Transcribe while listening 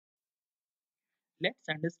let's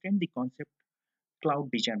understand the concept cloud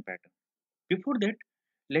design pattern. Before that,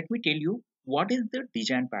 let me tell you what is the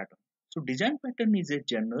design pattern. So design pattern is a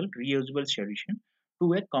general reusable solution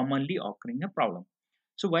to a commonly occurring a problem.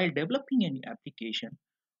 So while developing any application,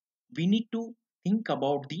 we need to think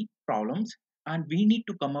about the problems and we need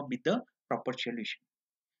to come up with the proper solution.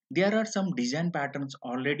 There are some design patterns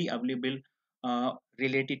already available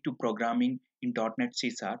related to programming in .NET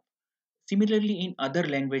C Sharp. Similarly, in other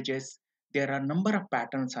languages, there are number of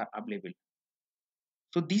patterns are available.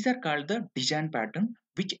 So these are called the design pattern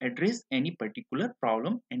which address any particular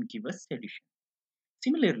problem and give us solution.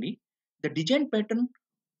 Similarly, the design pattern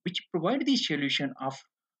which provide the solution of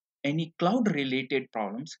any cloud related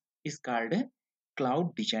problems is called a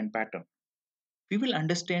cloud design pattern. We will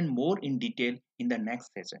understand more in detail in the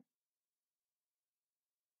next session.